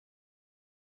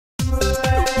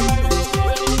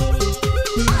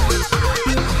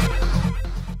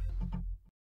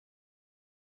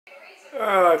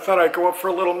I thought I'd go up for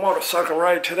a little motorcycle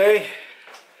ride today.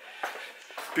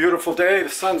 Beautiful day, the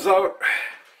sun's out.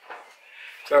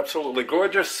 It's absolutely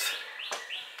gorgeous.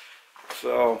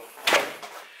 So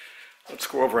let's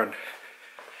go over and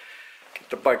get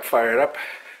the bike fired up.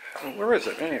 Oh, where is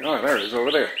it? Oh, there it is,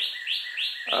 over there.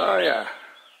 Oh yeah.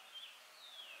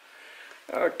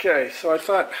 Okay, so I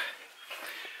thought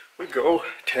we'd go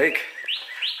take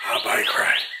a bike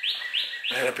ride.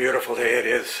 And a beautiful day it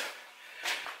is.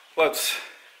 Let's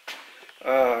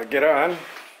get on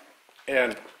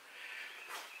and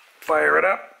fire it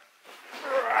up.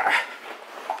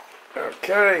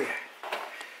 Okay,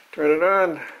 turn it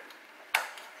on.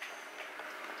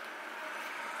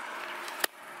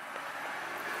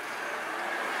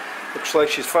 Looks like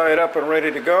she's fired up and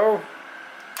ready to go.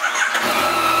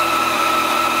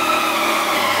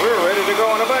 We're ready to go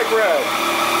on a bike ride.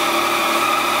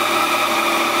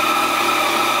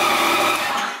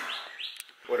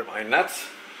 What am I, nuts?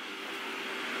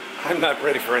 I'm not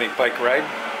ready for any bike ride.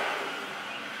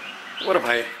 What am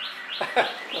I?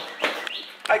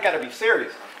 I gotta be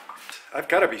serious. I've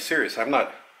gotta be serious. I'm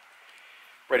not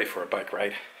ready for a bike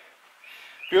ride.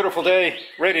 Beautiful day,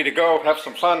 ready to go, have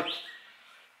some fun.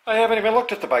 I haven't even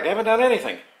looked at the bike. I haven't done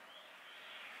anything.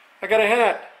 I got a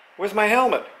hat. Where's my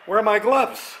helmet? Where are my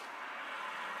gloves?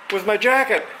 Where's my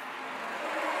jacket?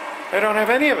 I don't have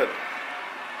any of it.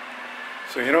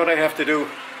 So you know what I have to do?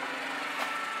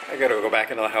 I gotta go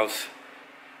back into the house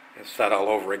and start all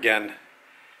over again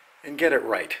and get it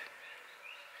right.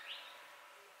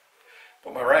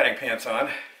 Put my riding pants on.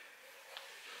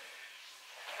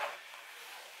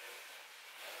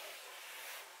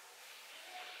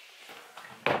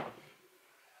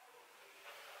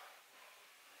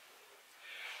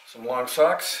 Some long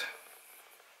socks.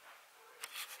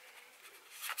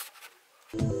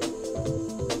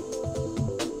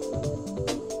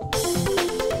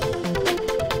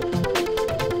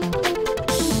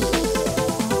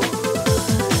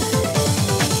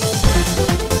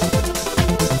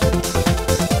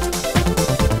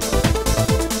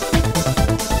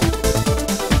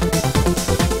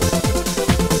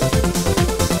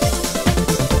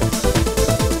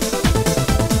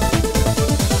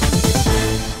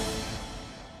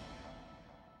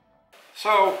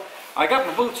 So I got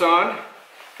my boots on,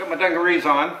 got my dungarees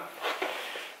on,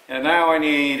 and now I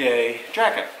need a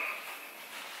jacket.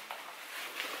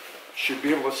 Should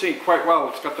be able to see quite well.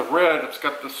 It's got the red, it's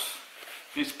got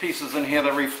these pieces in here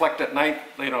that reflect at night.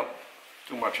 They don't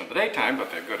do much in the daytime, but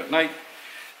they're good at night.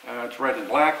 It's red and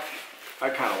black. I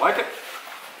kind of like it.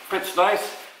 Fits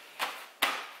nice.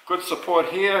 Good support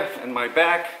here and my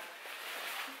back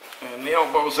and the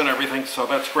elbows and everything, so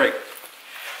that's great.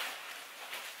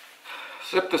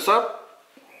 Zip this up.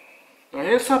 Now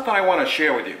here's something I want to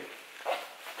share with you,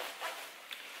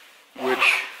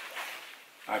 which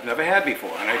I've never had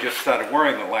before, and I just started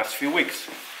wearing the last few weeks.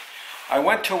 I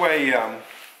went to a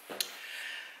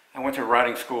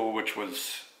riding school, which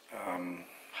was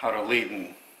how to lead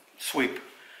and sweep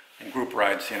in group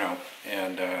rides, you know,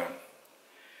 and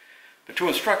the two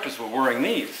instructors were wearing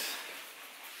these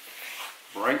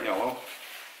bright yellow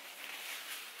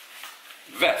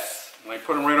vests. And I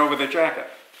put them right over their jacket.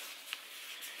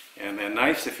 And they're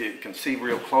nice. If you can see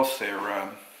real close, they're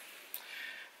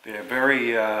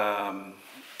very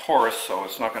porous, so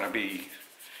it's not going to be,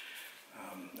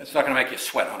 it's not going to make you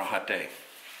sweat on a hot day.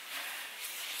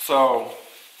 So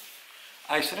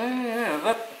I said,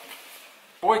 that,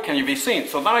 boy, can you be seen.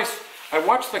 So then I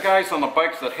watched the guys on the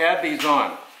bikes that had these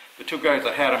on, the two guys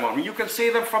that had them on. You can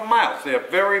see them from miles. They're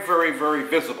very, very, very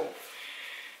visible.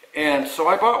 And so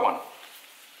I bought one.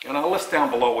 And I'll list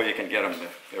down below where you can get them.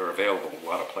 They're available in a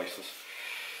lot of places.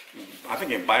 I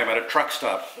think you can buy them at a truck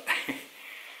stop.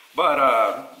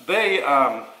 But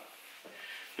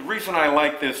the reason I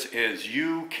like this is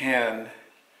you can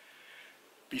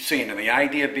be seen. And the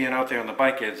idea of being out there on the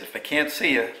bike is if they can't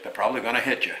see you, they're probably going to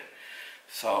hit you.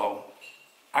 So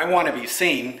I want to be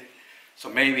seen, so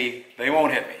maybe they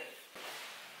won't hit me.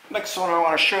 Next one I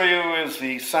want to show you is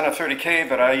the Sony A5100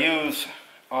 that I use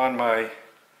on my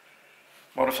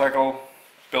motorcycle.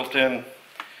 Built-in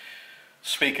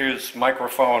speakers,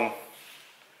 microphone,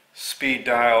 speed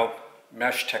dial,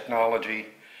 mesh technology,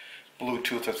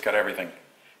 Bluetooth. It's got everything. It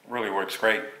really works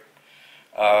great.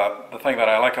 The thing that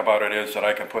I like about it is that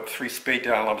I can put 3 speed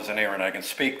dial numbers in here and I can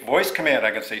speak voice command.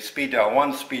 I can say speed dial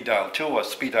 1, speed dial 2, or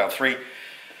speed dial 3.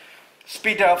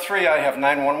 Speed dial 3, I have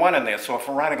 911 in there, so if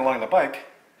I'm riding along the bike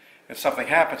and something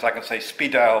happens, I can say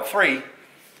speed dial 3.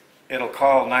 It'll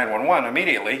call 911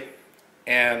 immediately,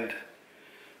 and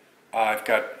I've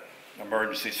got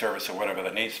emergency service or whatever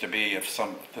that needs to be. If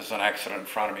there's an accident in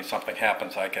front of me, something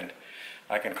happens, I can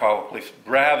call the police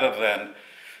rather than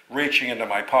reaching into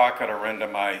my pocket or into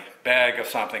my bag or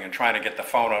something and trying to get the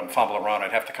phone out and fumble around.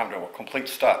 I'd have to come to a complete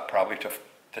stop probably to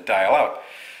dial out.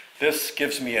 This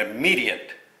gives me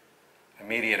immediate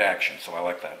action, so I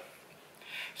like that.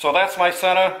 So that's my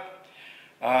center.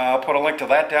 I'll put a link to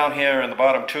that down here in the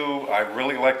bottom too. I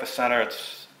really like the center.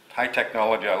 It's high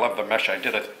technology. I love the mesh. I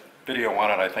did a video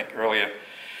on it, I think, earlier.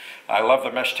 I love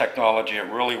the mesh technology. It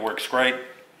really works great.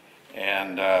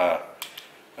 And a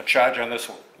charge on this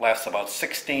lasts about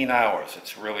 16 hours.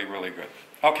 It's really, really good.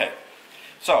 Okay,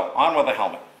 so on with the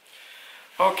helmet.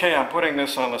 Okay, I'm putting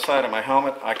this on the side of my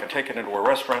helmet. I can take it into a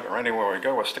restaurant or anywhere we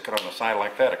go. I stick it on the side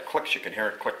like that. It clicks. You can hear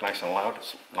it click nice and loud.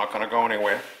 It's not going to go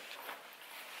anywhere.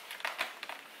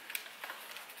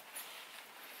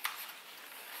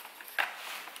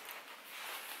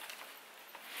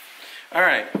 All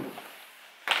right.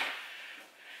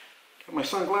 Got my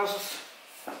sunglasses.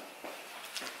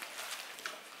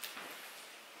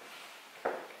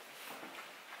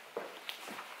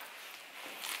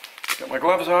 Got my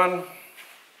gloves on.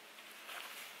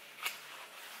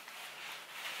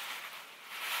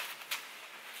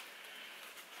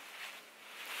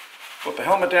 Put the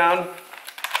helmet down.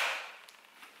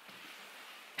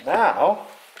 Now,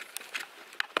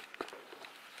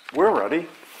 we're ready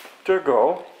to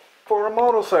go for a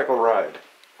motorcycle ride.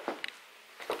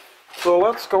 So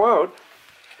let's go out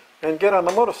and get on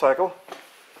the motorcycle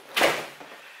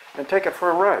and take it for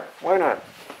a ride. Why not?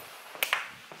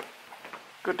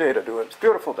 Good day to do it. It's a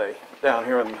beautiful day down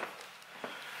here in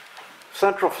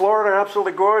Central Florida.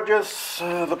 Absolutely gorgeous.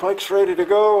 The bike's ready to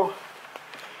go.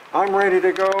 I'm ready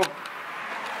to go.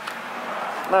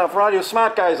 Now, for all you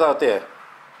smart guys out there,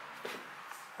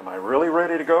 am I really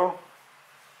ready to go?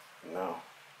 No.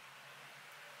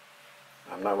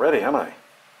 I'm not ready, am I?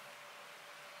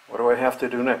 What do I have to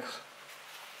do next?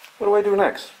 What do I do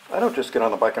next? I don't just get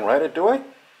on the bike and ride it, do I?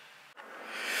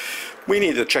 We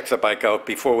need to check the bike out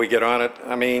before we get on it.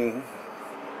 I mean,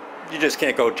 you just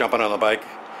can't go jumping on the bike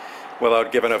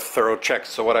without giving a thorough check.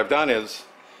 So what I've done is,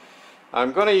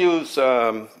 I'm going to use,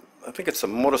 I think it's the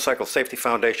Motorcycle Safety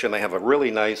Foundation. They have a really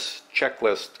nice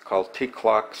checklist called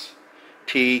T-CLOCS,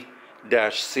 T-CLOCS.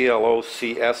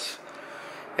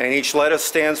 And each letter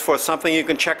stands for something you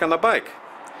can check on the bike.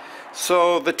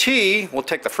 So the T, we'll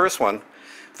take the first one.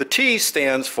 The T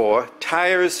stands for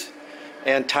tires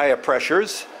and tire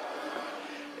pressures.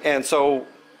 And so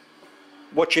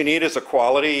what you need is a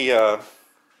quality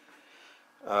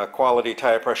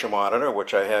tire pressure monitor,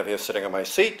 which I have here sitting on my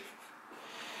seat.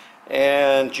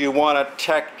 And you want to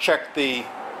check the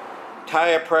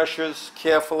tire pressures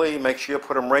carefully. Make sure you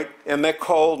put them right in there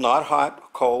cold, not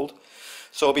hot, cold.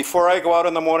 So before I go out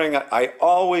in the morning, I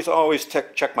always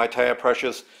check my tire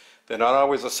pressures. They're not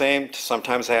always the same.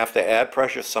 Sometimes I have to add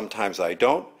pressure, sometimes I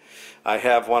don't. I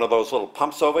have one of those little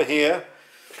pumps over here,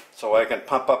 so I can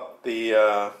pump up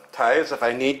the tires if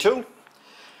I need to.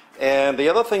 And the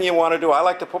other thing you want to do, I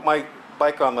like to put my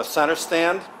bike on the center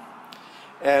stand,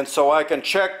 and so I can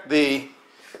check the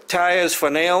tires for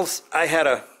nails. I had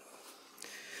a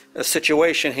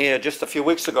situation here just a few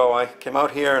weeks ago. I came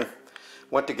out here and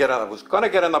went to I was going to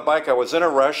get on the bike. I was in a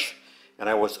rush, and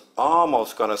I was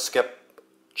almost going to skip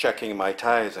checking my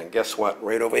tires, and guess what?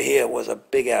 Right over here was a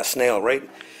big ass nail right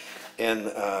in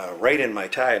my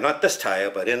tire. Not this tire,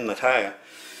 but in the tire.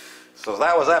 So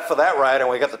that was that for that ride, and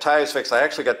we got the tires fixed. I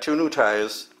actually got 2 new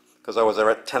tires because I was there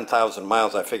at 10,000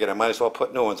 miles. I figured I might as well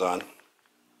put new ones on.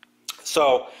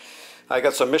 So I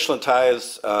got some Michelin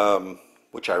tires,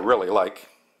 which I really like,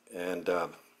 and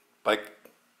bike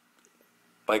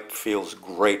feels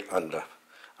great under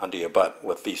your butt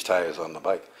with these tires on the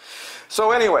bike.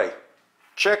 So anyway,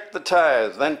 check the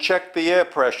tires, then check the air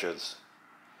pressures.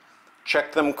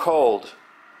 Check them cold.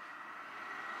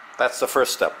 That's the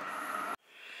first step.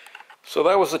 So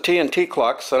that was the T and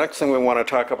T-CLOCS. The next thing we want to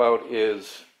talk about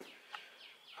is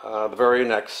the very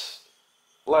next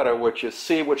letter, which is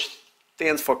C, which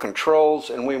stands for controls,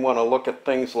 and we want to look at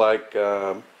things like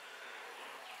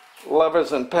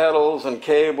levers and pedals and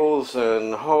cables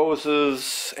and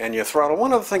hoses and your throttle.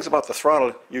 One of the things about the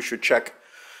throttle you should check,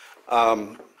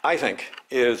 I think,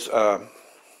 is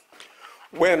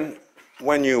when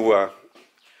you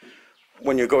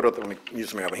go to the, let me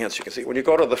use my other hand so you can see, when you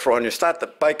go to the front and you start the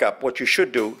bike up, what you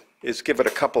should do is give it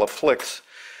a couple of flicks.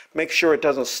 Make sure it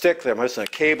doesn't stick. There might be a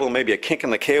cable, maybe a kink in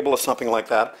the cable or something like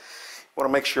that. You want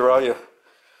to make sure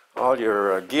all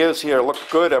your gears here look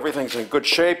good, everything's in good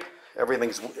shape.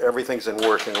 Everything's in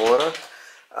working order.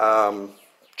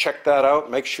 Check that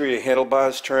out. Make sure your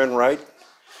handlebars turn right.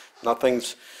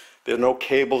 Nothing's There are no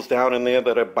cables down in there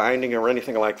that are binding or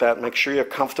anything like that. Make sure you're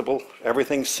comfortable.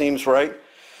 Everything seems right.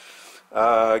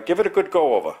 Give it a good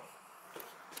go-over.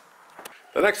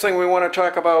 The next thing we want to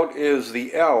talk about is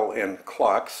the L in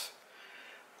clocks.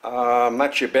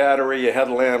 That's your battery, your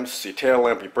headlamps, your tail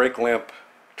lamp, your brake lamp,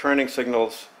 turning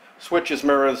signals, switches,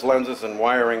 mirrors, lenses, and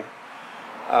wiring.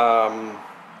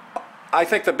 I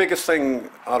think the biggest thing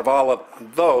out of all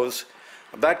of those,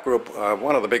 that group,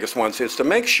 one of the biggest ones, is to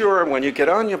make sure when you get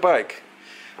on your bike,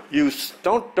 you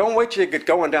don't wait till you get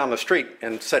going down the street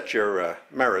and set your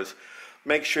mirrors.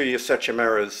 Make sure you set your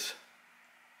mirrors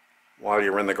while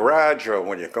you're in the garage or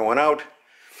when you're going out,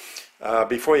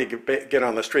 before you get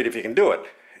on the street if you can do it.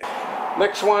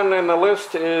 Next one in the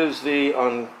list is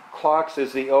on clocks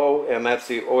is the O, and that's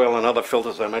the oil and other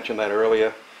filters. I mentioned that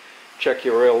earlier. Check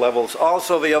your oil levels.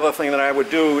 Also, the other thing that I would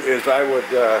do is I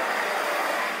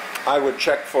would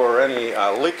check for any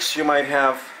leaks you might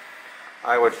have.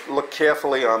 I would look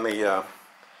carefully on the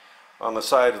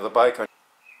side of the bike.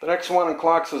 The next one in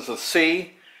clocks is a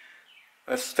C.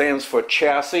 That stands for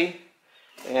chassis,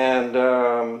 and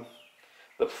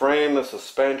the frame, the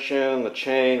suspension, the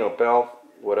chain or belt,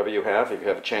 whatever you have, if you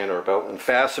have a chain or a belt, and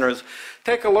fasteners.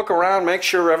 Take a look around, make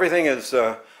sure everything is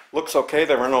looks okay.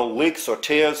 There are no leaks or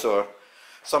tears or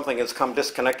something has come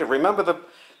disconnected. Remember,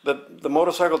 the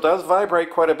motorcycle does vibrate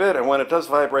quite a bit, and when it does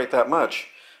vibrate that much,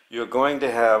 you're going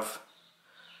to have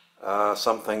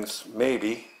some things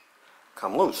maybe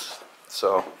come loose.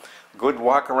 So, good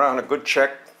walk around, a good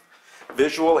check,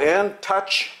 visual and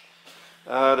touch,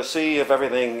 to see if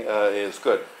everything is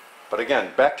good. But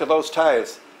again, back to those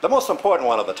tires. The most important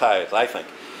one are the tires, I think.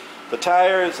 The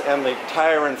tires and the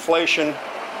tire inflation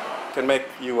can make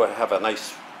you have a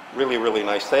nice, really, really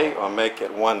nice day, or make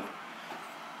it one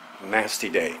nasty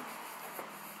day.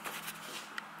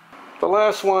 The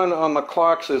last one on the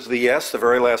clocks is the S, the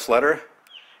very last letter,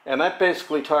 and that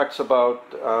basically talks about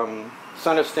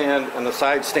center stand and the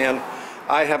side stand.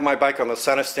 I have my bike on the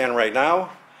center stand right now.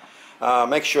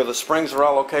 Make sure the springs are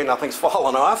all okay, nothing's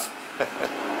fallen off.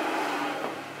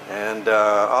 And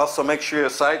also make sure your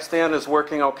side stand is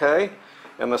working okay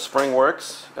and the spring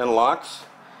works and locks.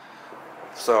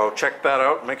 So check that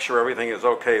out, make sure everything is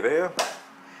okay there.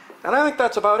 And I think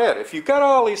that's about it. If you've got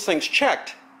all these things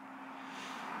checked,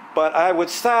 but I would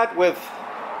start with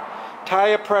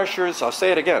tire pressures. I'll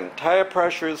say it again, tire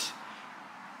pressures,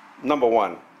 number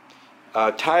one.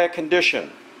 Tire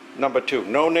condition, number two.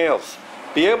 No nails.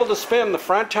 Be able to spin the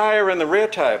front tire and the rear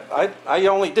tire. I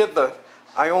only did the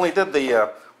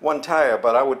one tire,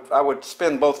 but I would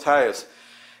spin both tires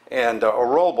and or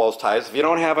roll both tires. If you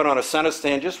don't have it on a center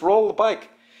stand, just roll the bike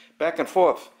back and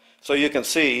forth so you can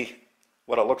see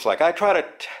what it looks like. I try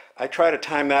to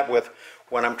time that with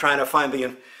when I'm trying to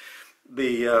find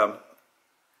the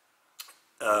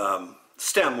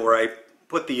stem where I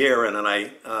put the air in, and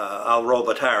I'll roll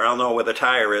the tire. I'll know where the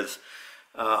tire is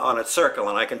on its circle,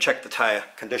 and I can check the tire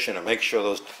condition and make sure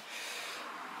those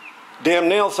damn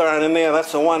nails aren't in there.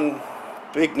 That's the one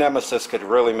big nemesis, could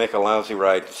really make a lousy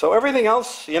ride. So everything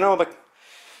else, you know,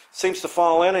 seems to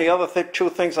fall in. The other two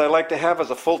things I like to have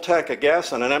is a full tank of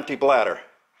gas and an empty bladder.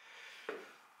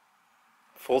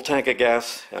 Full tank of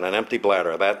gas and an empty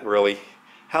bladder. That really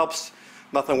helps.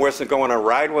 Nothing worse than going on a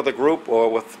ride with a group or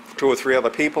with 2 or 3 other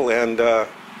people, and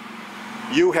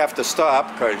you have to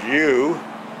stop because you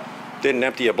didn't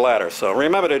empty your bladder. So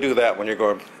remember to do that when you're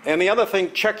going. And the other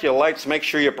thing, check your lights. Make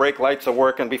sure your brake lights are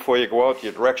working before you go out.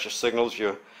 Your direction signals,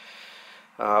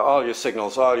 all your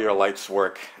signals, all your lights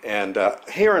work. And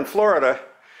here in Florida,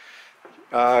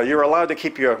 you're allowed to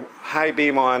keep your high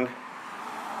beam on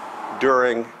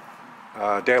during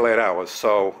daylight hours.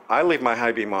 So I leave my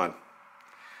high beam on.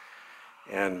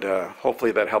 And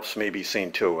hopefully that helps me be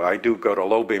seen too. I do go to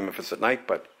low beam if it's at night,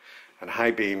 but on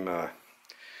high beam,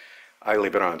 I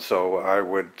leave it on. So I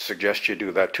would suggest you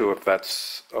do that too if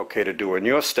that's okay to do in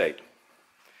your state.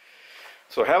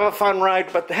 So have a fun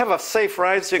ride, but have a safe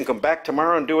ride so you can come back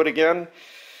tomorrow and do it again.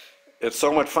 It's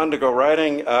so much fun to go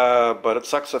riding, but it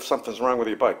sucks if something's wrong with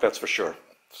your bike, that's for sure.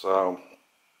 So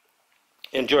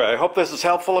enjoy. I hope this is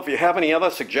helpful. If you have any other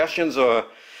suggestions or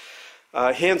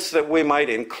hints that we might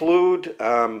include,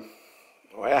 or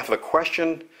have a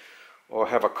question or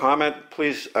have a comment,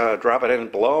 please drop it in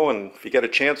below. And if you get a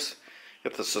chance,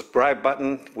 hit the subscribe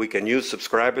button. We can use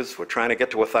subscribers. We're trying to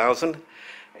get to 1,000.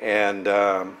 And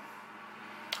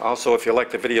also, if you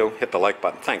like the video, hit the like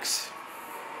button. Thanks.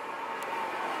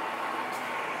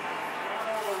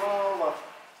 All the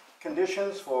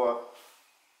conditions for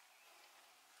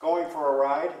going for a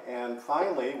ride, and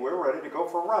finally we're ready to go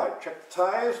for a ride. Check the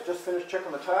tires, just finished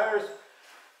checking the tires.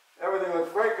 Everything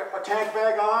looks great. Got my tank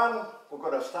bag on, we're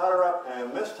going to start her up,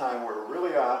 and this time we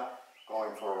really are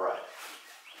going for a ride.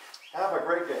 Have a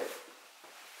great day.